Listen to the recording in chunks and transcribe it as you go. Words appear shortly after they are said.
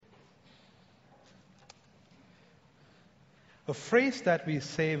A phrase that we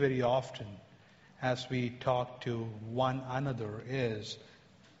say very often as we talk to one another is,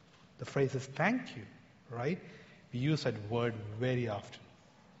 the phrase is thank you, right? We use that word very often.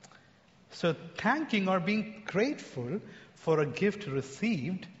 So thanking or being grateful for a gift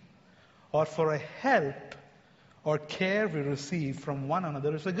received or for a help or care we receive from one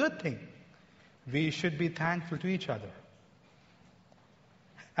another is a good thing. We should be thankful to each other.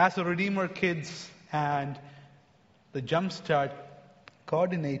 As a Redeemer Kids and the Jumpstart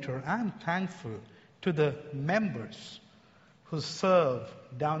coordinator, I'm thankful to the members who serve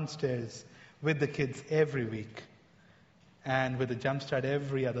downstairs with the kids every week and with the Jumpstart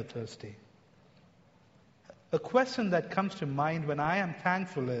every other Thursday. A question that comes to mind when I am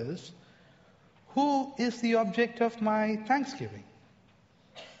thankful is, who is the object of my thanksgiving?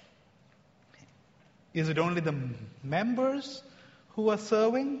 Is it only the members who are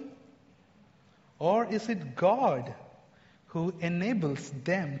serving? Or is it God who enables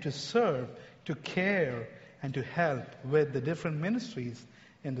them to serve, to care, and to help with the different ministries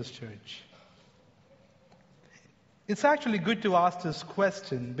in this church? It's actually good to ask this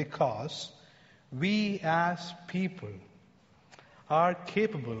question because we as people are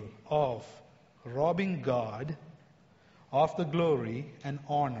capable of robbing God of the glory and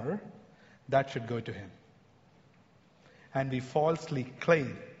honor that should go to Him. And we falsely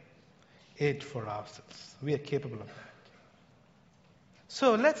claim it for ourselves. We are capable of that.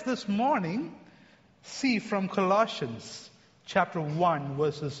 So let's this morning see from Colossians chapter 1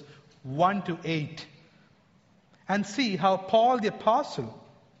 verses 1 to 8 and see how Paul the Apostle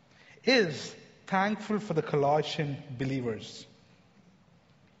is thankful for the Colossian believers.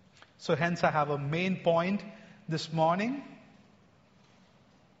 So hence I have a main point this morning,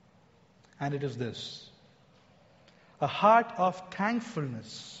 and it is this: a heart of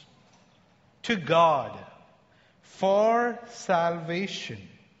thankfulness to God for salvation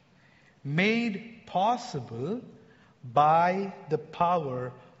made possible by the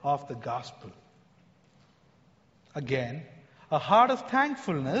power of the gospel. Again, a heart of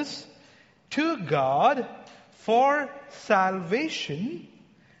thankfulness to God for salvation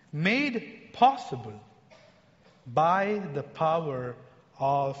made possible by the power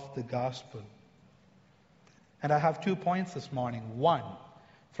of the gospel. And I have 2 points this morning. One,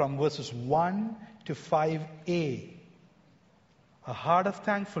 from verses 1 to 5a. A heart of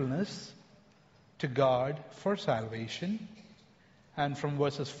thankfulness to God for salvation. And from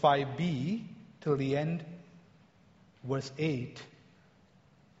verses 5b till the end, verse 8,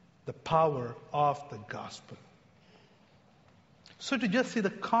 the power of the gospel. So to just see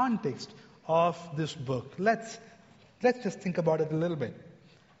the context of this book, let's just think about it a little bit.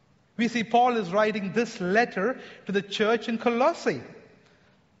 We see Paul is writing this letter to the church in Colossae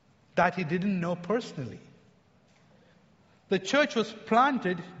that he didn't know personally. The church was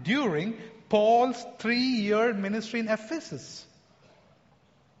planted during Paul's 3-year ministry in Ephesus.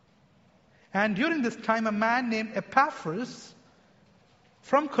 And during this time, a man named Epaphras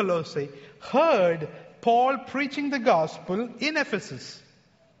from Colossae heard Paul preaching the gospel in Ephesus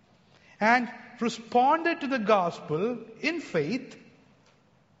and responded to the gospel in faith.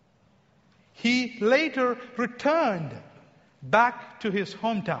 He later returned back to his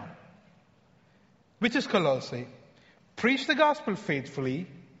hometown, which is Colossae, preached the gospel faithfully,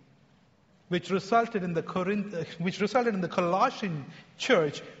 which resulted in the Colossian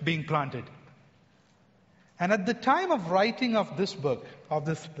church being planted. And at the time of writing of this book, of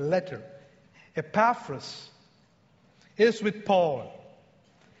this letter, Epaphras is with Paul,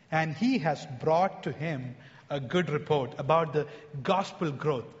 and he has brought to him a good report about the gospel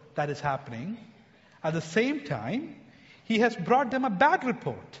growth that is happening. At the same time, he has brought them a bad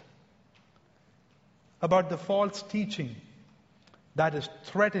report about the false teaching that is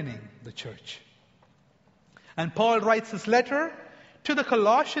threatening the church. And Paul writes this letter to the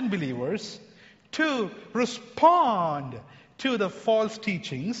Colossian believers to respond to the false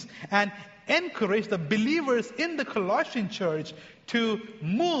teachings and encourage the believers in the Colossian church to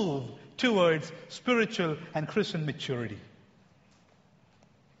move towards spiritual and Christian maturity.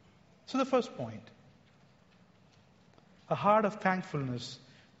 So the first point, a heart of thankfulness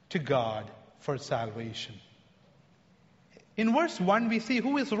to God for salvation. In verse 1, we see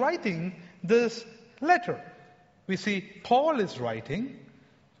who is writing this letter. We see Paul is writing.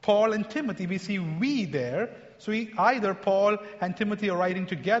 Paul and Timothy, we see we there. So either Paul and Timothy are writing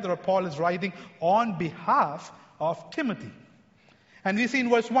together, or Paul is writing on behalf of Timothy. And we see in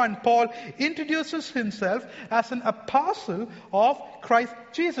verse 1, Paul introduces himself as an apostle of Christ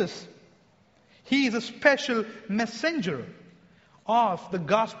Jesus. He is a special messenger of the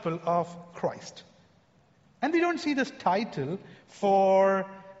gospel of Christ. And we don't see this title for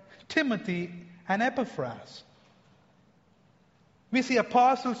Timothy and Epaphras. We see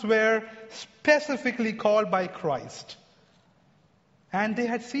apostles were specifically called by Christ. And they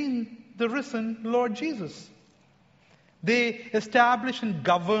had seen the risen Lord Jesus. They established and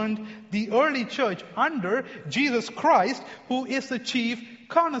governed the early church under Jesus Christ, who is the chief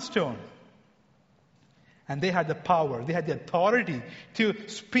cornerstone. And they had the power, they had the authority to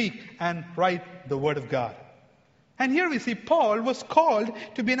speak and write the Word of God. And here we see Paul was called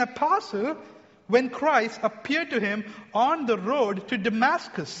to be an apostle when Christ appeared to him on the road to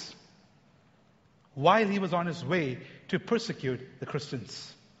Damascus while he was on his way to persecute the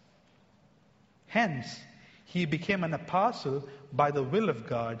Christians. Hence, he became an apostle by the will of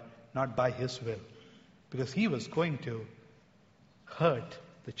God, not by his will, because he was going to hurt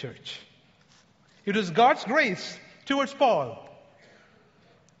the church. It was God's grace towards Paul.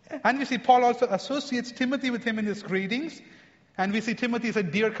 And we see Paul also associates Timothy with him in his greetings. And we see Timothy is a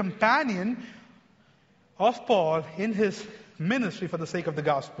dear companion of Paul in his ministry for the sake of the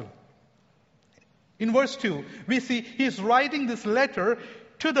gospel. In verse 2, we see he's writing this letter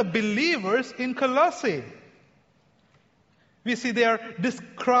to the believers in Colossae. We see they are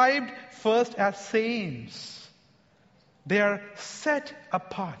described first as saints. They are set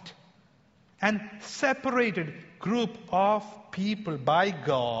apart and separated group of people by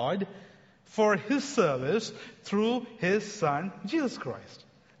God for His service through His Son, Jesus Christ.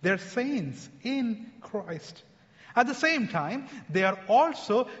 They're saints in Christ. At the same time, they are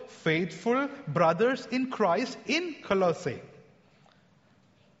also faithful brothers in Christ in Colossae.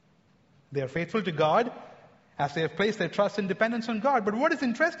 They are faithful to God as they have placed their trust and dependence on God. But what is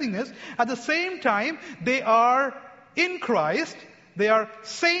interesting is, at the same time, they are in Christ, they are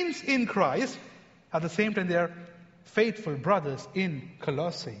saints in Christ. At the same time, they are faithful brothers in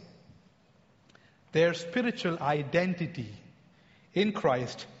Colossae. Their spiritual identity in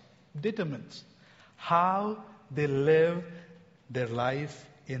Christ determines how they live their life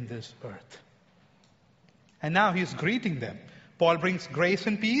in this earth. And now he's greeting them. Paul brings grace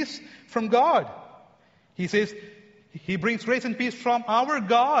and peace from God. He says he brings grace and peace from our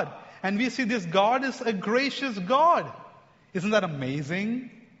God. And we see this God is a gracious God. Isn't that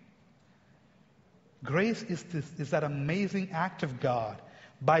amazing? Grace is that amazing act of God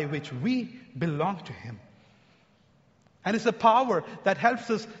by which we belong to Him. And it's a power that helps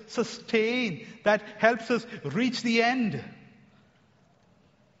us sustain, that helps us reach the end.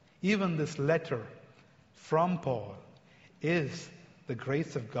 Even this letter from Paul is the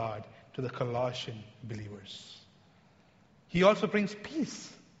grace of God to the Colossian believers. He also brings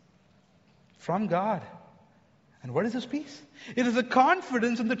peace from God. And what is this peace? It is a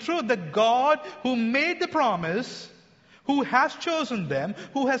confidence in the truth that God, who made the promise, who has chosen them,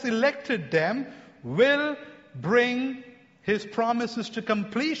 who has elected them, will bring His promises to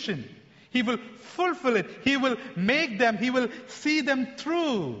completion. He will fulfill it. He will make them. He will see them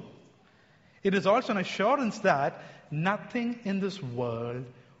through. It is also an assurance that nothing in this world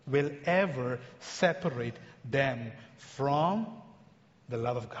will ever separate them from the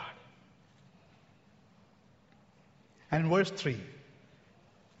love of God. And verse 3,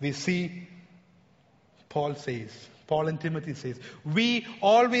 we see Paul and Timothy says, we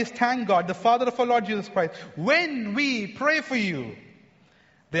always thank God, the Father of our Lord Jesus Christ, when we pray for you.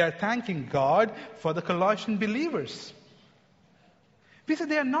 They are thanking God for the Colossian believers. We say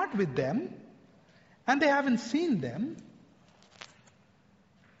they are not with them, and they haven't seen them.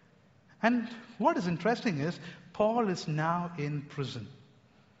 And what is interesting is, Paul is now in prison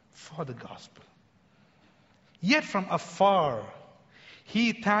for the gospel. Yet from afar,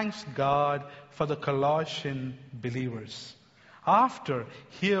 he thanks God for the Colossian believers after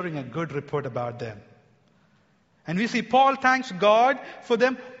hearing a good report about them. And we see Paul thanks God for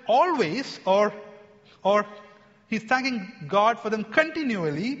them always, or he's thanking God for them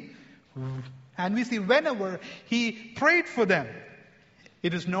continually. And we see whenever he prayed for them,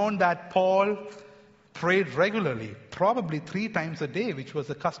 it is known that Paul prayed regularly, probably 3 times a day, which was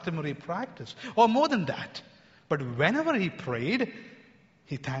a customary practice, or more than that. But whenever he prayed,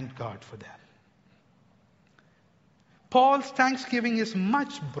 he thanked God for them. Paul's thanksgiving is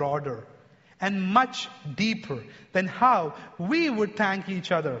much broader and much deeper than how we would thank each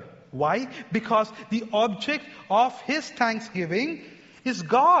other. Why? Because the object of his thanksgiving is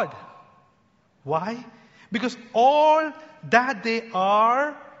God. Why? Because all that they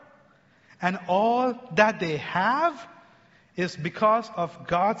are and all that they have is because of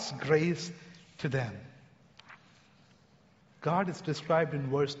God's grace to them. God is described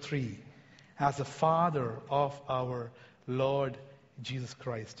in verse 3 as the Father of our Lord Jesus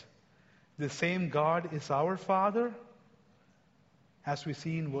Christ. the same God is our Father, as we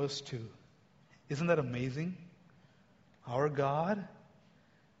see in verse 2. Isn't that amazing? Our God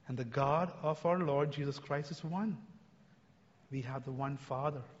and the God of our Lord Jesus Christ is one. We have the one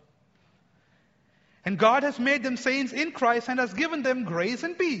Father. And God has made them saints in Christ and has given them grace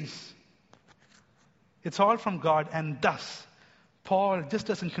and peace. It's all from God, and thus Paul just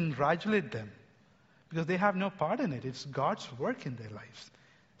doesn't congratulate them because they have no part in it. It's God's work in their lives.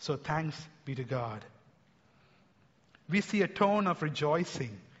 So thanks be to God. We see a tone of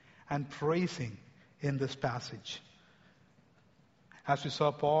rejoicing and praising in this passage. As we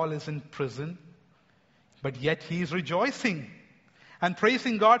saw, Paul is in prison, but yet he is rejoicing and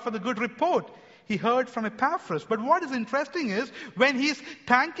praising God for the good report he heard from Epaphras. But what is interesting is, when he's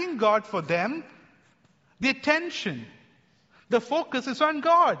thanking God for them, the attention, the focus is on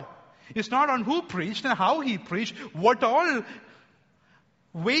God. It's not on who preached and how he preached, what all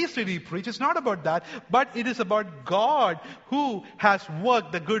ways did he preach. It's not about that, but it is about God who has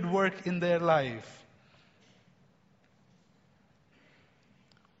worked the good work in their life.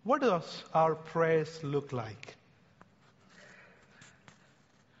 What does our prayers look like?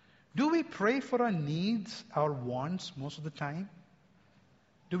 Do we pray for our needs, our wants most of the time?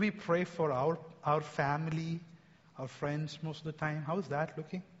 Do we pray for our family, our friends most of the time? How is that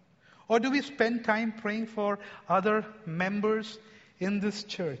looking? Or do we spend time praying for other members in this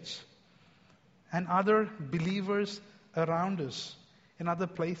church and other believers around us in other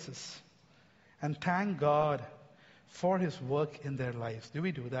places and thank God for His work in their lives? Do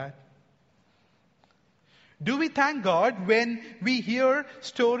we do that? Do we thank God when we hear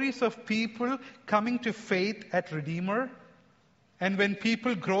stories of people coming to faith at Redeemer? And when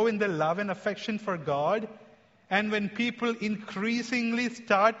people grow in their love and affection for God? And when people increasingly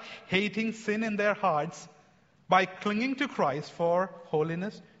start hating sin in their hearts by clinging to Christ for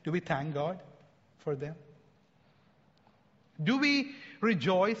holiness? Do we thank God for them? Do we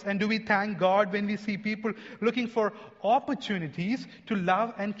rejoice and do we thank God when we see people looking for opportunities to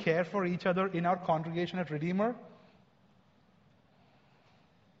love and care for each other in our congregation at Redeemer?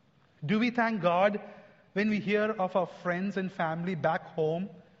 Do we thank God when we hear of our friends and family back home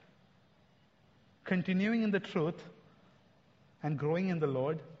continuing in the truth and growing in the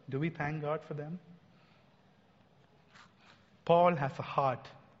Lord? Do we thank God for them? Paul has a heart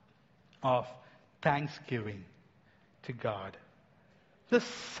of thanksgiving to God. The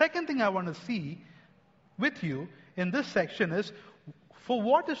second thing I want to see with you in this section is, for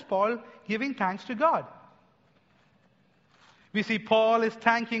what is Paul giving thanks to God? We see Paul is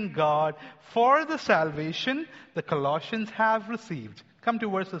thanking God for the salvation the Colossians have received. Come to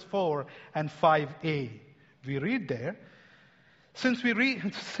verses 4 and 5a. We read there, Since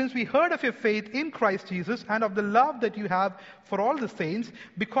we heard of your faith in Christ Jesus and of the love that you have for all the saints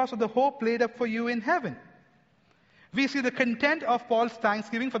because of the hope laid up for you in heaven. We see the content of Paul's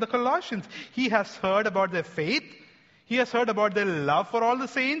thanksgiving for the Colossians. He has heard about their faith. He has heard about their love for all the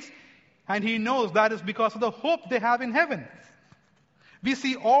saints. And he knows that is because of the hope they have in heaven. We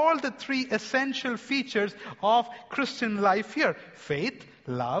see all the three essential features of Christian life here: faith,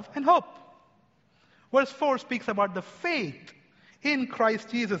 love, and hope. Verse 4 speaks about the faith in Christ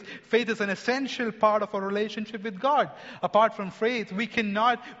Jesus. Faith is an essential part of our relationship with God. Apart from faith, we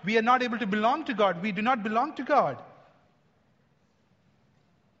are not able to belong to God. We do not belong to God.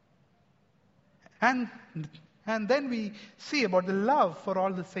 And then we see about the love for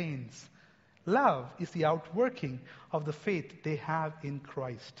all the saints. Love is the outworking of the faith they have in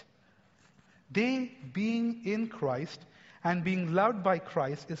Christ. They, being in Christ and being loved by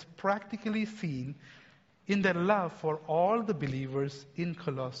Christ, is practically seen in their love for all the believers in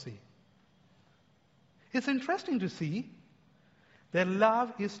Colossae. It's interesting to see their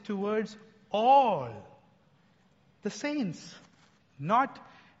love is towards all the saints, not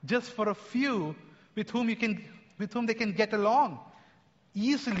just for a few with whom they can get along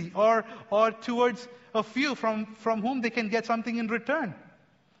easily, or towards a few from whom they can get something in return.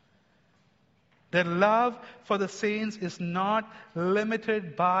 Their love for the saints is not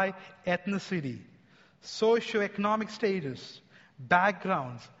limited by ethnicity, socioeconomic status,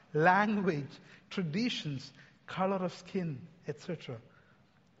 backgrounds, language, traditions, color of skin, etc.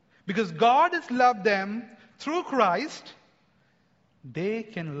 Because God has loved them through Christ, they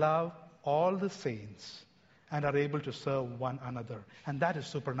can love all the saints and are able to serve one another. And that is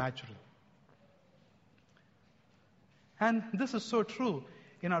supernatural. And this is so true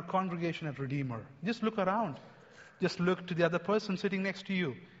in our congregation at Redeemer. Just look around. Just look to the other person sitting next to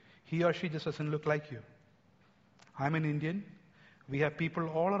you. He or she just doesn't look like you. I'm an Indian. We have people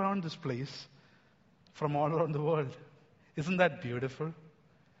all around this place from all around the world. Isn't that beautiful?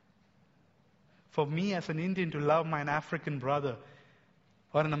 For me as an Indian to love my African brother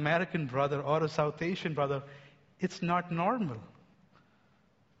or an American brother or a South Asian brother, it's not normal.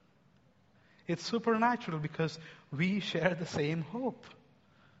 It's supernatural because we share the same hope.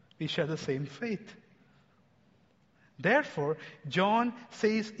 We share the same faith. Therefore, John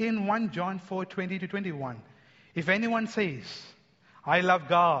says in 1 John 4:20-21, if anyone says, I love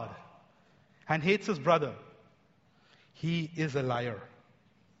God, and hates his brother, he is a liar.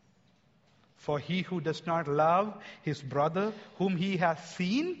 For he who does not love his brother whom he has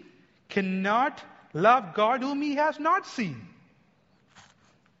seen cannot love God whom he has not seen.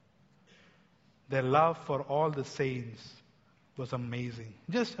 Their love for all the saints was amazing.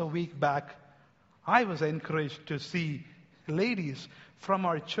 Just a week back, I was encouraged to see ladies from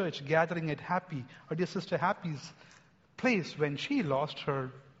our church gathering at Happy, our dear sister Happy's place when she lost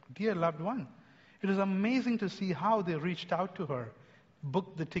her dear loved one. It was amazing to see how they reached out to her,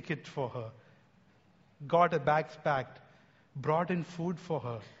 booked the ticket for her, got her bags packed, brought in food for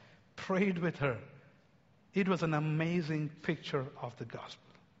her, prayed with her. It was an amazing picture of the gospel.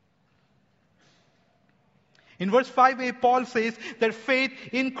 In verse 5a, Paul says that faith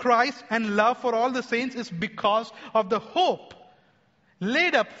in Christ and love for all the saints is because of the hope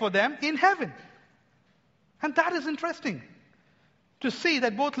laid up for them in heaven. And that is interesting to see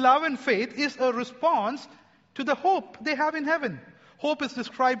that both love and faith is a response to the hope they have in heaven. Hope is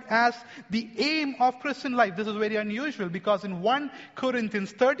described as the aim of Christian life. This is very unusual because in 1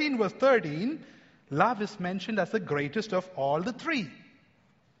 Corinthians 13 verse 13, love is mentioned as the greatest of all the three.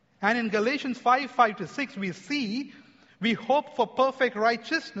 And in Galatians 5:5-6, we see we hope for perfect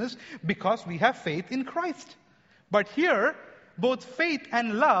righteousness because we have faith in Christ. But here, both faith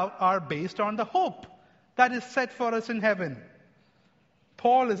and love are based on the hope that is set for us in heaven.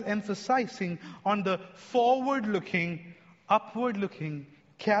 Paul is emphasizing on the forward-looking, upward-looking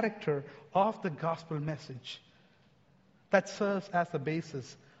character of the gospel message that serves as the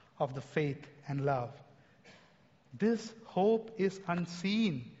basis of the faith and love. This hope is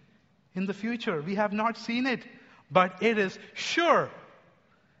unseen in the future. We have not seen it, but it is sure.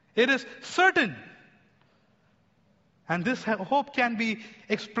 It is certain. And this hope can be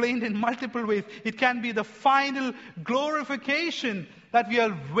explained in multiple ways. It can be the final glorification that we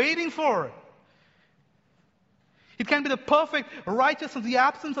are waiting for. It can be the perfect righteousness, the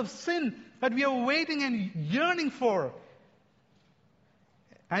absence of sin that we are waiting and yearning for.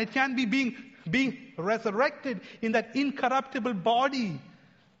 And it can be being resurrected in that incorruptible body.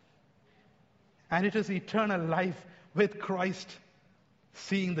 And it is eternal life with Christ,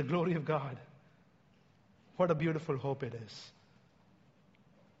 seeing the glory of God. What a beautiful hope it is.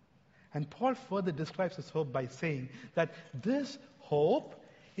 And Paul further describes his hope by saying that this hope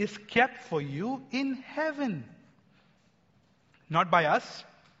is kept for you in heaven. Not by us,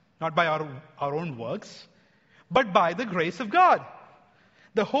 not by our own works, but by the grace of God.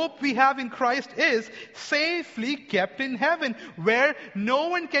 The hope we have in Christ is safely kept in heaven, where no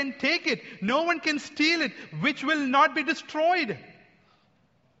one can take it, no one can steal it, which will not be destroyed.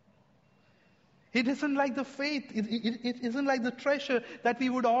 It isn't like the faith, it isn't like the treasure that we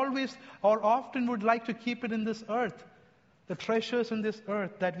would always or often would like to keep it in this earth. The treasures in this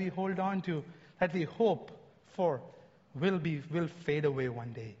earth that we hold on to, that we hope for, will fade away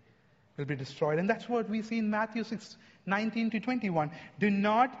one day, will be destroyed. And that's what we see in Matthew 6:19-21. Do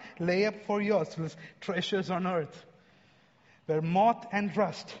not lay up for yourselves treasures on earth, where moth and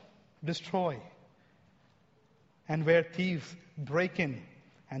rust destroy, and where thieves break in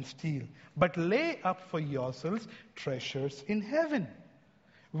and steal. But lay up for yourselves treasures in heaven,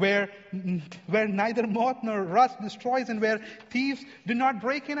 where neither moth nor rust destroys, and where thieves do not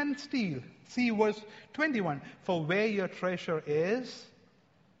break in and steal. See verse 21. For where your treasure is,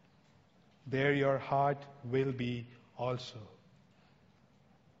 there your heart will be also.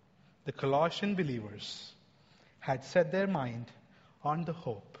 The Colossian believers had set their mind on the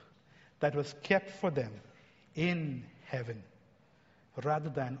hope that was kept for them in heaven, rather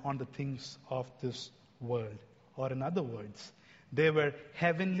than on the things of this world. Or in other words, they were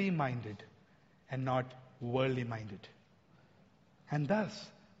heavenly minded and not worldly minded. And thus,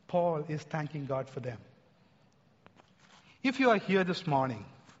 Paul is thanking God for them. If you are here this morning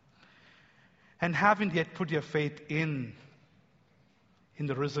and haven't yet put your faith in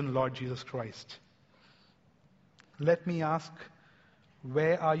the risen Lord Jesus Christ, let me ask,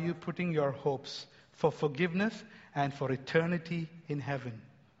 where are you putting your hopes for forgiveness and for eternity in heaven?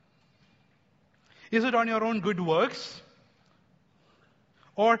 Is it on your own good works?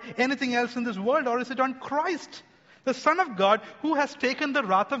 Or anything else in this world? Or is it on Christ, the Son of God, who has taken the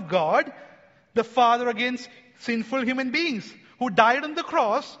wrath of God, the Father, against sinful human beings, who died on the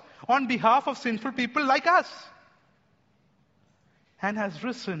cross on behalf of sinful people like us and has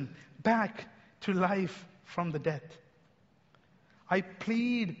risen back to life from the dead. I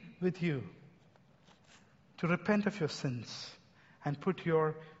plead with you to repent of your sins and put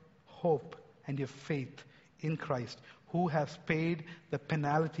your hope and your faith in Christ, who has paid the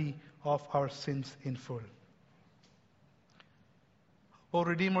penalty of our sins in full. O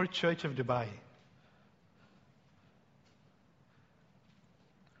Redeemer Church of Dubai,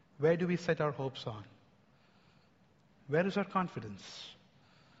 where do we set our hopes on? Where is our confidence?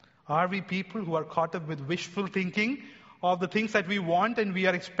 Are we people who are caught up with wishful thinking of the things that we want and we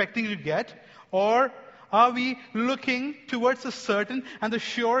are expecting to get? Or are we looking towards the certain and the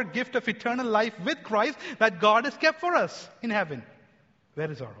sure gift of eternal life with Christ that God has kept for us in heaven?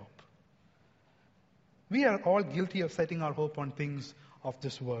 Where is our hope? We are all guilty of setting our hope on things of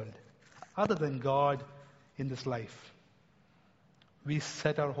this world, other than God in this life. We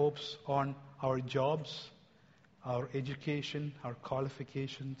set our hopes on our jobs, our education, our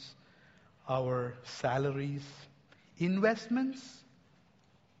qualifications, our salaries, investments,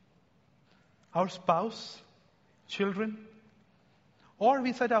 our spouse, children, or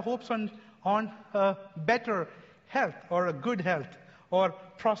we set our hopes on a better health or a good health or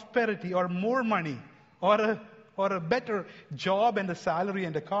prosperity or more money or a better job and a salary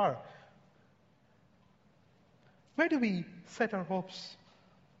and a car. Where do we set our hopes?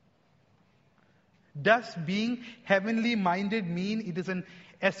 Does being heavenly minded mean it is an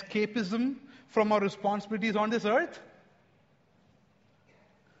escapism from our responsibilities on this earth?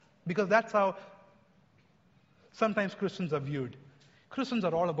 Because that's how sometimes Christians are viewed. Christians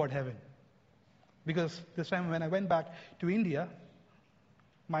are all about heaven. Because this time when I went back to India,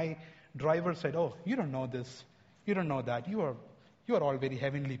 my driver said, "Oh, you don't know this. You don't know that. You are all very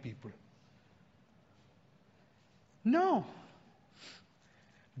heavenly people." No.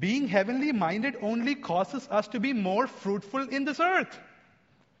 Being heavenly minded only causes us to be more fruitful in this earth.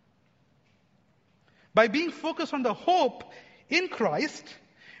 By being focused on the hope in Christ,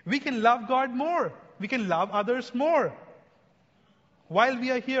 we can love God more. We can love others more. While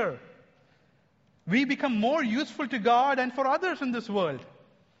we are here, we become more useful to God and for others in this world.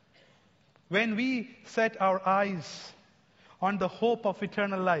 When we set our eyes on the hope of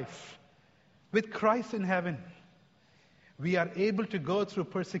eternal life with Christ in heaven, we are able to go through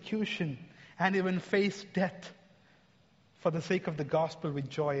persecution and even face death for the sake of the gospel with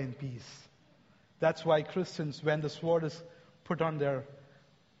joy and peace. That's why Christians, when the sword is put on their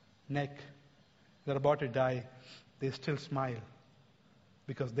neck, they're about to die, they still smile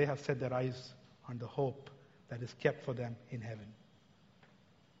because they have set their eyes on the hope that is kept for them in heaven.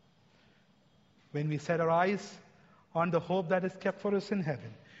 When we set our eyes on the hope that is kept for us in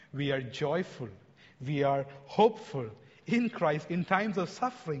heaven, we are joyful, we are hopeful in Christ in times of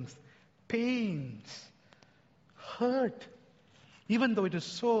sufferings, pains, hurt, even though it is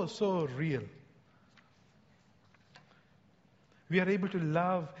so, so real. We are able to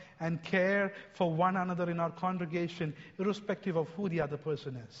love and care for one another in our congregation, irrespective of who the other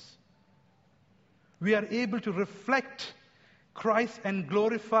person is. We are able to reflect Christ and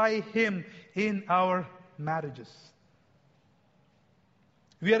glorify Him in our marriages.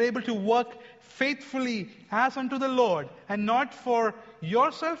 We are able to work faithfully as unto the Lord and not for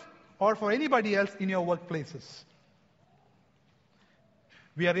yourself or for anybody else in your workplaces.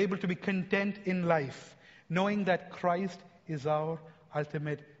 We are able to be content in life, knowing that Christ is our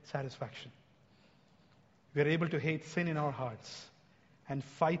ultimate satisfaction. We are able to hate sin in our hearts and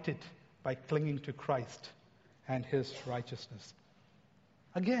fight it by clinging to Christ and His righteousness.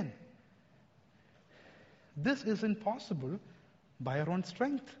 Again, this isn't possible by our own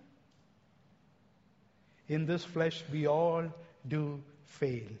strength. In this flesh, we all do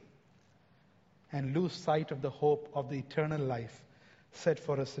fail and lose sight of the hope of the eternal life set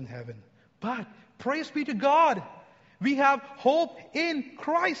for us in heaven. But praise be to God, we have hope in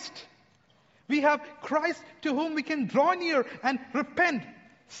Christ. We have Christ to whom we can draw near and repent,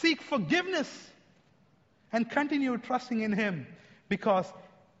 seek forgiveness, and continue trusting in Him because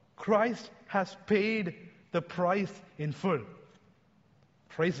Christ has paid the price in full.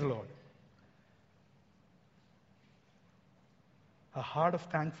 Praise the Lord. A heart of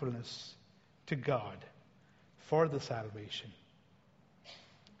thankfulness to God for the salvation.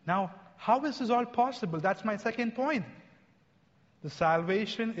 Now, how is this all possible? That's my second point. The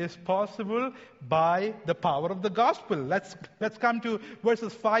salvation is possible by the power of the gospel. Let's come to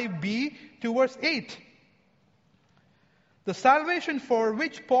verses 5b to verse 8. The salvation for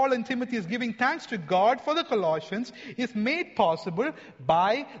which Paul and Timothy is giving thanks to God for the Colossians is made possible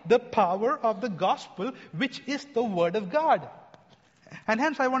by the power of the gospel, which is the Word of God. And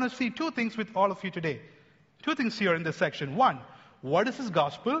hence I want to see two things with all of you today. Two things here in this section. One, what is this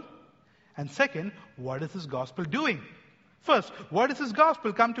gospel? And second, what is this gospel doing? First, what is this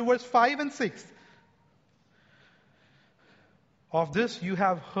gospel? Come to verse 5 and 6. Of this you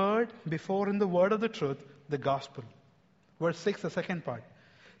have heard before in the word of the truth, the gospel. Verse 6, the second part.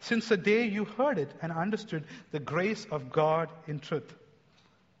 Since the day you heard it and understood the grace of God in truth.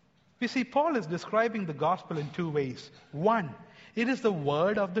 We see Paul is describing the gospel in two ways. One, it is the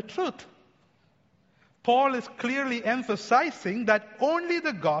word of the truth. Paul is clearly emphasizing that only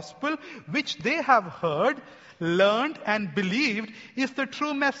the gospel which they have heard, learned and believed is the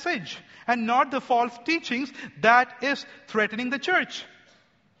true message and not the false teachings that is threatening the church.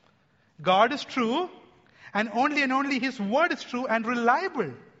 God is true and only His word is true and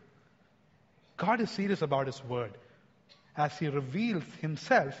reliable. God is serious about His word as He reveals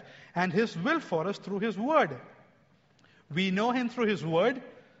Himself and His will for us through His word. We know Him through His word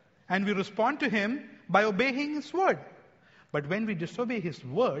and we respond to Him by obeying His word. But when we disobey His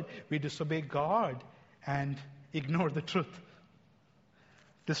word, we disobey God and ignore the truth.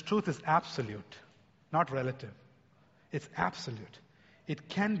 This truth is absolute, not relative. It's absolute. It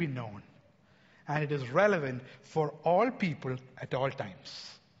can be known. And it is relevant for all people at all times.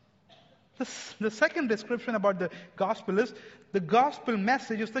 The second description about the gospel is the gospel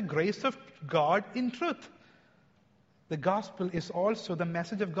message is the grace of God in truth. The gospel is also the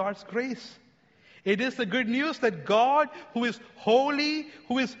message of God's grace. It is the good news that God, who is holy,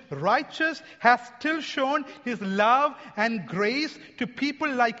 who is righteous, has still shown His love and grace to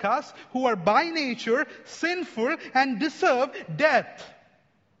people like us who are by nature sinful and deserve death.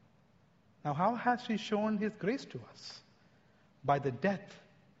 Now, how has He shown His grace to us? By the death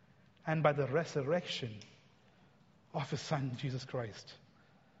and by the resurrection of His Son, Jesus Christ.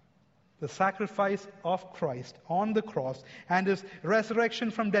 The sacrifice of Christ on the cross and His resurrection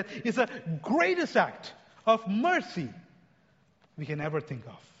from death is the greatest act of mercy we can ever think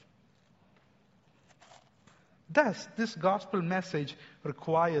of. Thus, this gospel message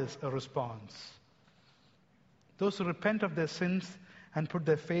requires a response. Those who repent of their sins and put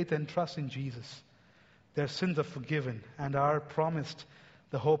their faith and trust in Jesus, their sins are forgiven and are promised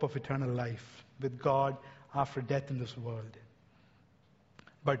the hope of eternal life with God after death in this world.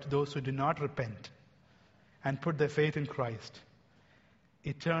 But those who do not repent and put their faith in Christ,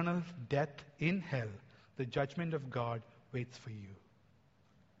 eternal death in hell, the judgment of God waits for you.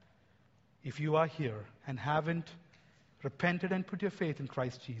 If you are here and haven't repented and put your faith in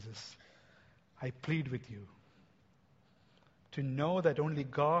Christ Jesus, I plead with you to know that only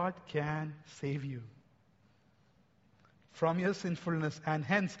God can save you from your sinfulness, and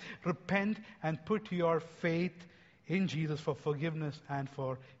hence repent and put your faith in Jesus for forgiveness and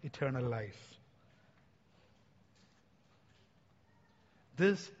for eternal life.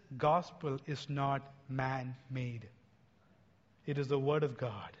 This gospel is not man-made. It is the Word of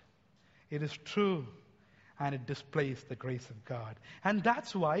God. It is true, and it displays the grace of God. And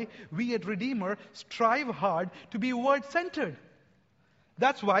that's why we at Redeemer strive hard to be Word-centered.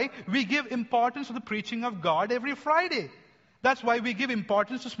 That's why we give importance to the preaching of God every Friday. That's why we give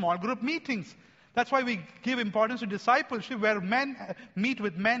importance to small group meetings. That's why we give importance to discipleship, where men meet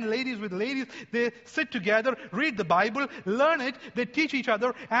with men, ladies with ladies. They sit together, read the Bible, learn it, they teach each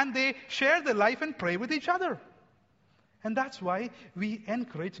other, and they share their life and pray with each other. And that's why we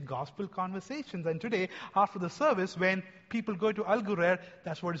encourage gospel conversations. And today, after the service, when people go to Al Ghurair,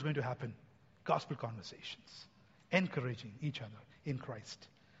 that's what is going to happen. Gospel conversations. Encouraging each other in Christ.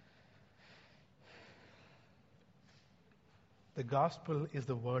 The gospel is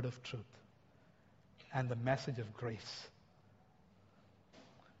the word of truth and the message of grace.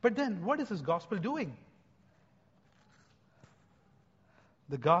 But then, what is this gospel doing?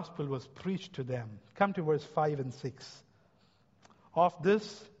 The gospel was preached to them. Come to verse 5 and 6. Of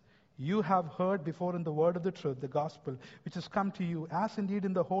this you have heard before in the word of the truth, the gospel, which has come to you, as indeed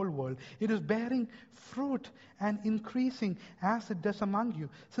in the whole world. It is bearing fruit and increasing as it does among you,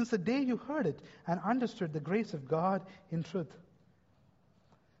 since the day you heard it and understood the grace of God in truth.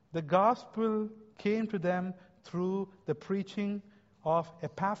 The gospel came to them through the preaching of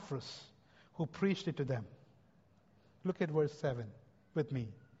Epaphras, who preached it to them. Look at verse 7 with me.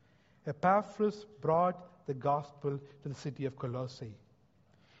 Epaphras brought the gospel to the city of Colossae.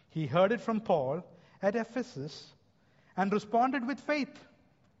 He heard it from Paul at Ephesus and responded with faith.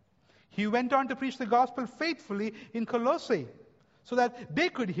 He went on to preach the gospel faithfully in Colossae so that they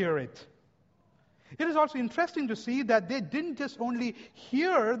could hear it. It is also interesting to see that they didn't just only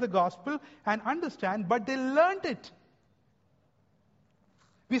hear the gospel and understand, but they learned it.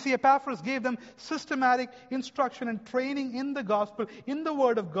 We see Epaphras gave them systematic instruction and training in the gospel, in the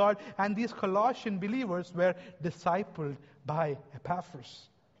word of God, and these Colossian believers were discipled by Epaphras.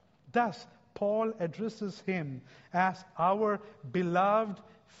 Thus, Paul addresses him as our beloved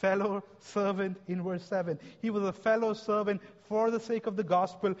fellow servant in verse 7. He was a fellow servant for the sake of the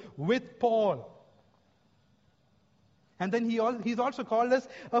gospel with Paul. And then he's also called as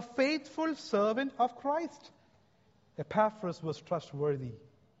a faithful servant of Christ. Epaphras was trustworthy.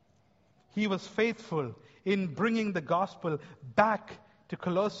 He was faithful in bringing the gospel back to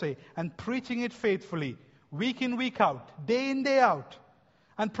Colossae and preaching it faithfully, week in, week out, day in, day out,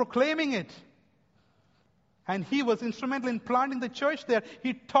 and proclaiming it. And he was instrumental in planting the church there.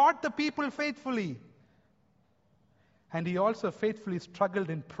 He taught the people faithfully. And he also faithfully struggled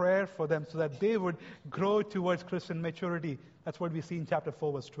in prayer for them so that they would grow towards Christian maturity. That's what we see in chapter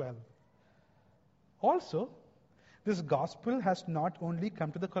 4, verse 12. Also, this gospel has not only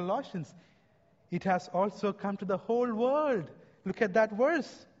come to the Colossians, it has also come to the whole world. Look at that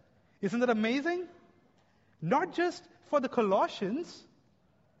verse. Isn't that amazing? Not just for the Colossians,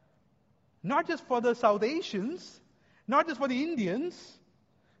 not just for the South Asians, not just for the Indians,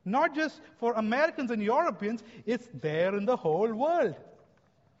 not just for Americans and Europeans, it's there in the whole world.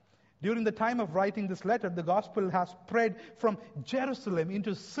 During the time of writing this letter, the gospel has spread from Jerusalem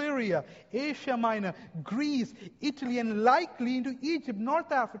into Syria, Asia Minor, Greece, Italy, and likely into Egypt,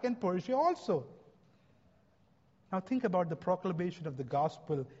 North Africa, and Persia also. Now think about the proclamation of the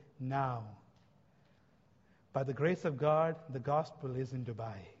gospel now. By the grace of God, the gospel is in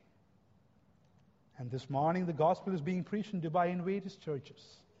Dubai. And this morning, the gospel is being preached in Dubai in various churches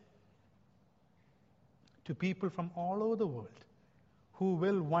to people from all over the world who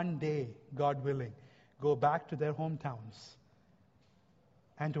will one day, God willing, go back to their hometowns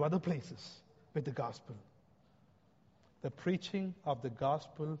and to other places with the gospel. The preaching of the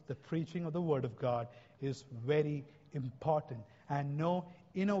gospel, the preaching of the word of God is very important. And no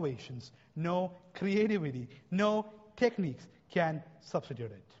innovations, no creativity, no techniques can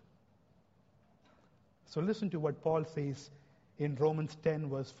substitute it. So listen to what Paul says in Romans 10,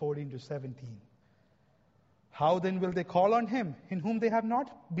 verse 14 to 17. How then will they call on him in whom they have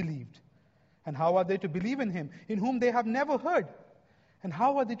not believed? And how are they to believe in him in whom they have never heard? And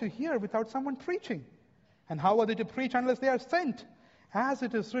how are they to hear without someone preaching? And how are they to preach unless they are sent? As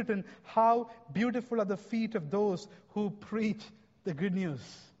it is written, how beautiful are the feet of those who preach the good news.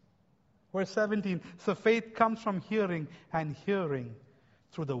 Verse 17, so faith comes from hearing, and hearing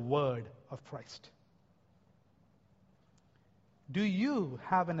through the word of Christ. Do you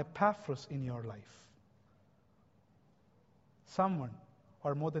have an Epaphras in your life? Someone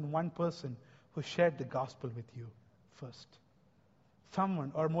or more than one person who shared the gospel with you first.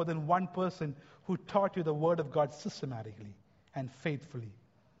 Someone or more than one person who taught you the word of God systematically and faithfully.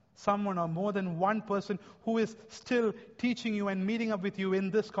 Someone or more than one person who is still teaching you and meeting up with you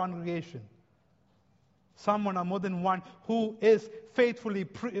in this congregation. Someone or more than one who is faithfully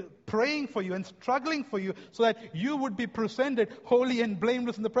praying for you and struggling for you so that you would be presented holy and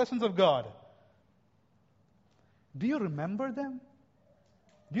blameless in the presence of God. Do you remember them?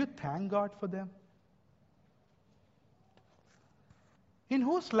 Do you thank God for them? In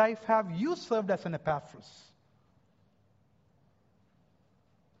whose life have you served as an Epaphras?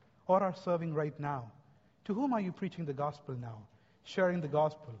 Or are serving right now? To whom are you preaching the gospel now? Sharing the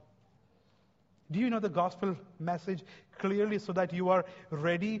gospel? Do you know the gospel message clearly so that you are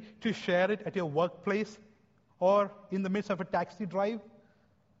ready to share it at your workplace or in the midst of a taxi drive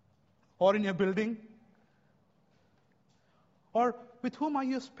or in your building? Or with whom are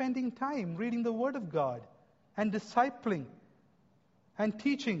you spending time reading the Word of God and discipling and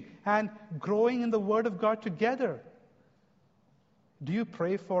teaching and growing in the Word of God together? Do you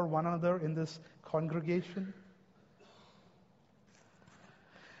pray for one another in this congregation?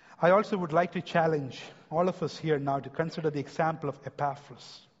 I also would like to challenge all of us here now to consider the example of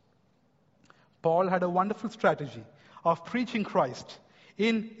Epaphras. Paul had a wonderful strategy of preaching Christ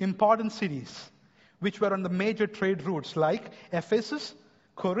in important cities which were on the major trade routes like Ephesus,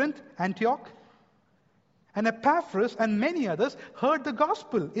 Corinth, Antioch. And Epaphras and many others heard the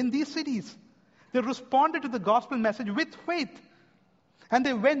gospel in these cities. They responded to the gospel message with faith. And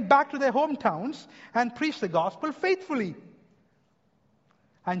they went back to their hometowns and preached the gospel faithfully.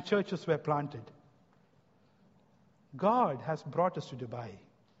 And churches were planted. God has brought us to Dubai.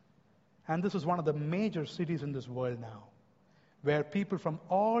 And this is one of the major cities in this world now, where people from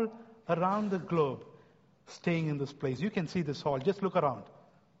all around the globe staying in this place. You can see this hall. Just look around.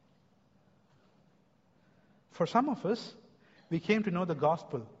 For some of us, we came to know the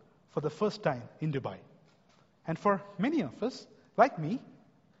gospel for the first time in Dubai. And for many of us, like me,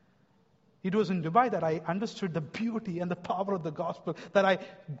 It was in Dubai that I understood the beauty and the power of the gospel, that I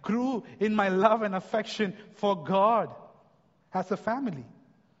grew in my love and affection for God as a family.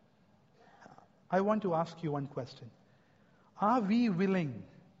 I want to ask you one question. Are we willing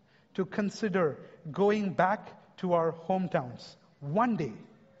to consider going back to our hometowns one day,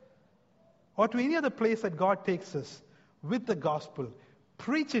 or to any other place that God takes us, with the gospel,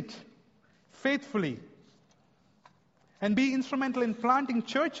 preach it faithfully, and be instrumental in planting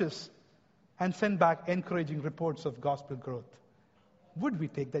churches and send back encouraging reports of gospel growth? Would we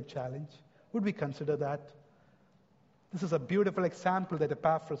take that challenge? Would we consider that? This is a beautiful example that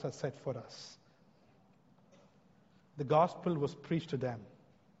Epaphras has set for us. The gospel was preached to them.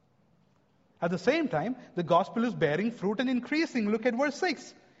 At the same time, the gospel is bearing fruit and increasing. Look at verse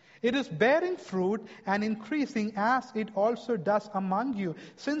 6. It is bearing fruit and increasing, as it also does among you,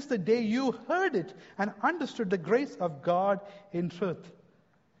 since the day you heard it and understood the grace of God in truth.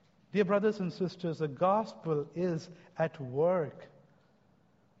 Dear brothers and sisters, the gospel is at work.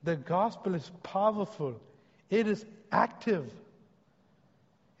 The gospel is powerful. It is active.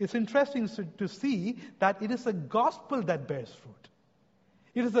 It's interesting to see that it is a gospel that bears fruit.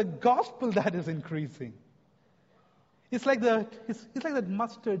 It is a gospel that is increasing. It's like that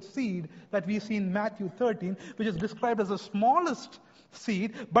mustard seed that we see in Matthew 13, which is described as the smallest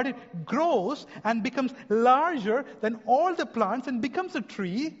seed, but it grows and becomes larger than all the plants and becomes a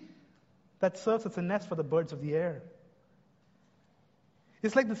tree that serves as a nest for the birds of the air.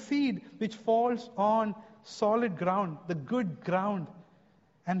 It's like the seed which falls on solid ground, the good ground,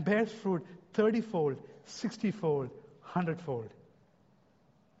 and bears fruit 30-fold, 60-fold, 100-fold.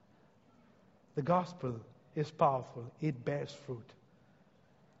 The gospel is powerful. It bears fruit.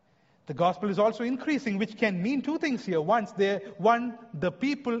 The gospel is also increasing, which can mean two things here. One, the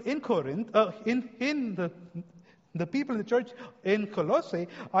people in Corinth, the people in the church in Colossae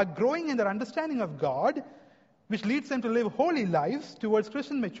are growing in their understanding of God, which leads them to live holy lives towards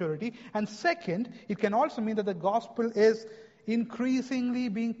Christian maturity. And second, it can also mean that the gospel is increasingly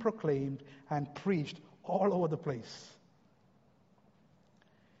being proclaimed and preached all over the place.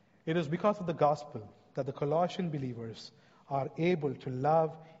 It is because of the gospel that the Colossian believers are able to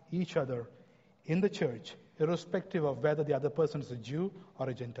love each other in the church, irrespective of whether the other person is a Jew or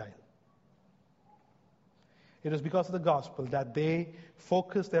a Gentile. It is because of the gospel that they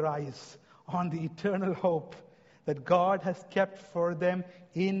focus their eyes on the eternal hope that God has kept for them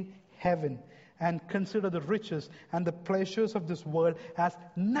in heaven, and consider the riches and the pleasures of this world as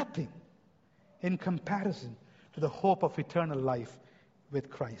nothing in comparison to the hope of eternal life with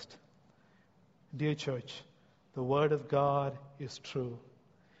Christ. Dear church, the Word of God is true.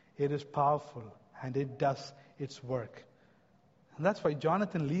 It is powerful, and it does its work. And that's why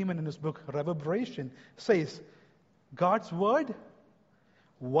Jonathan Leeman, in his book Reverberation, says, God's Word,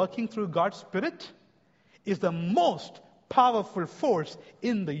 working through God's Spirit, is the most powerful force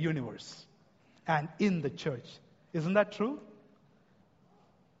in the universe and in the church. Isn't that true?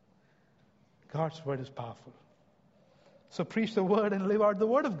 God's Word is powerful. So preach the Word and live out the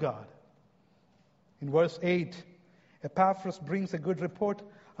Word of God. In verse 8, Epaphras brings a good report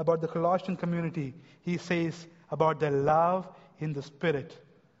about the Colossian community. He says about their love in the Spirit.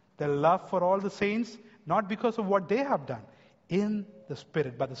 Their love for all the saints, not because of what they have done, in the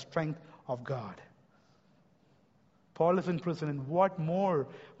Spirit, by the strength of God. Paul is in prison, and what more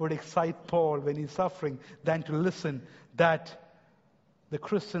would excite Paul when he's suffering than to listen that the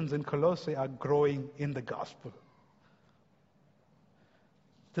Christians in Colossae are growing in the gospel?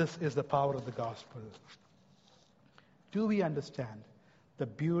 This is the power of the gospel. Do we understand the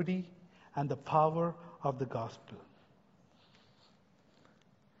beauty and the power of the gospel?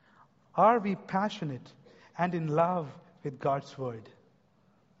 Are we passionate and in love with God's Word?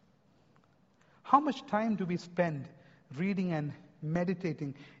 How much time do we spend reading and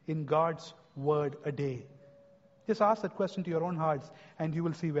meditating in God's Word a day? Just ask that question to your own hearts, and you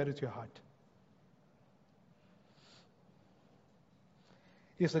will see where is your heart.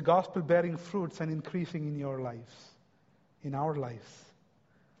 Is the gospel bearing fruits and increasing in your lives, in our lives?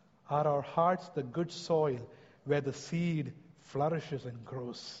 Are our hearts the good soil where the seed flourishes and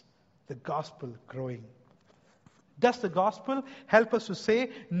grows? The gospel growing. Does the gospel help us to say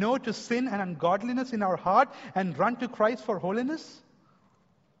no to sin and ungodliness in our heart and run to Christ for holiness?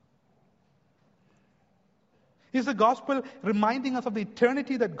 Is the gospel reminding us of the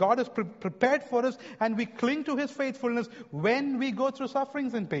eternity that God has prepared for us, and we cling to His faithfulness when we go through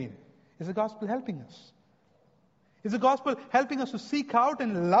sufferings and pain? Is the gospel helping us? Is the gospel helping us to seek out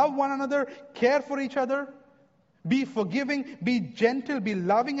and love one another, care for each other, be forgiving, be gentle, be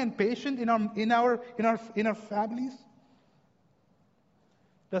loving and patient in our families?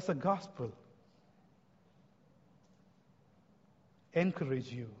 does the gospel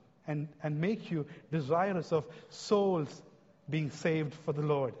encourage you and make you desirous of souls being saved for the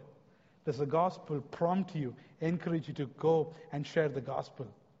Lord? Does the gospel prompt you, encourage you to go and share the gospel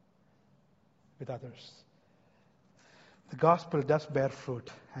with others? The gospel does bear fruit,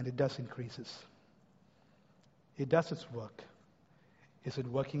 and it does increases. It does its work. Is it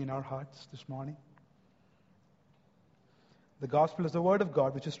working in our hearts this morning? The gospel is the word of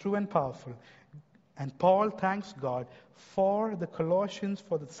God, which is true and powerful. And Paul thanks God for the Colossians,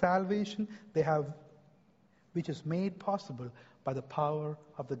 for the salvation they have, which is made possible by the power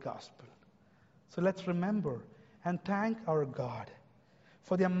of the gospel. So let's remember and thank our God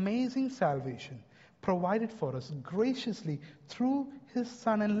for the amazing salvation provided for us graciously through His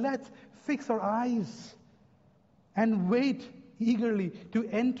Son. And let's fix our eyes and wait eagerly to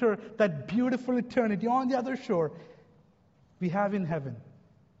enter that beautiful eternity on the other shore we have in heaven.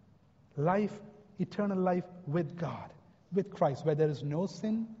 Life, eternal life with God, with Christ, where there is no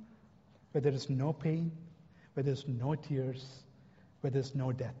sin, where there is no pain, where there is no tears, where there is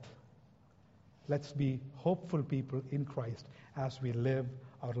no death. Let's be hopeful people in Christ as we live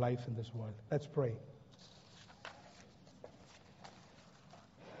our lives in this world. Let's pray.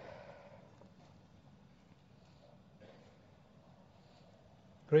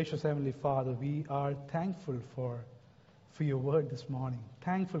 Gracious Heavenly Father, we are thankful for your word this morning.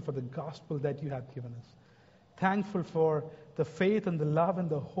 Thankful for the gospel that you have given us. Thankful for the faith and the love and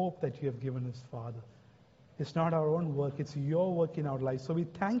the hope that you have given us, Father. It's not our own work, it's your work in our lives. So we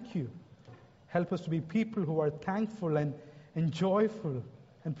thank you. Help us to be people who are thankful and joyful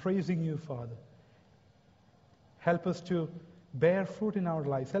and praising you, Father. Help us to bear fruit in our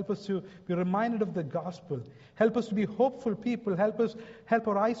lives. Help us to be reminded of the gospel. Help us to be hopeful people. Help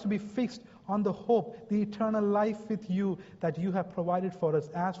our eyes to be fixed on the hope, the eternal life with you that you have provided for us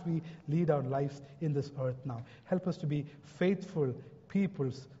as we lead our lives in this earth now. Help us to be faithful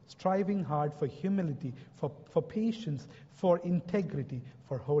peoples, striving hard for humility, for patience, for integrity,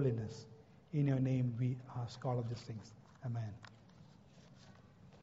 for holiness. In your name we ask all of these things. Amen.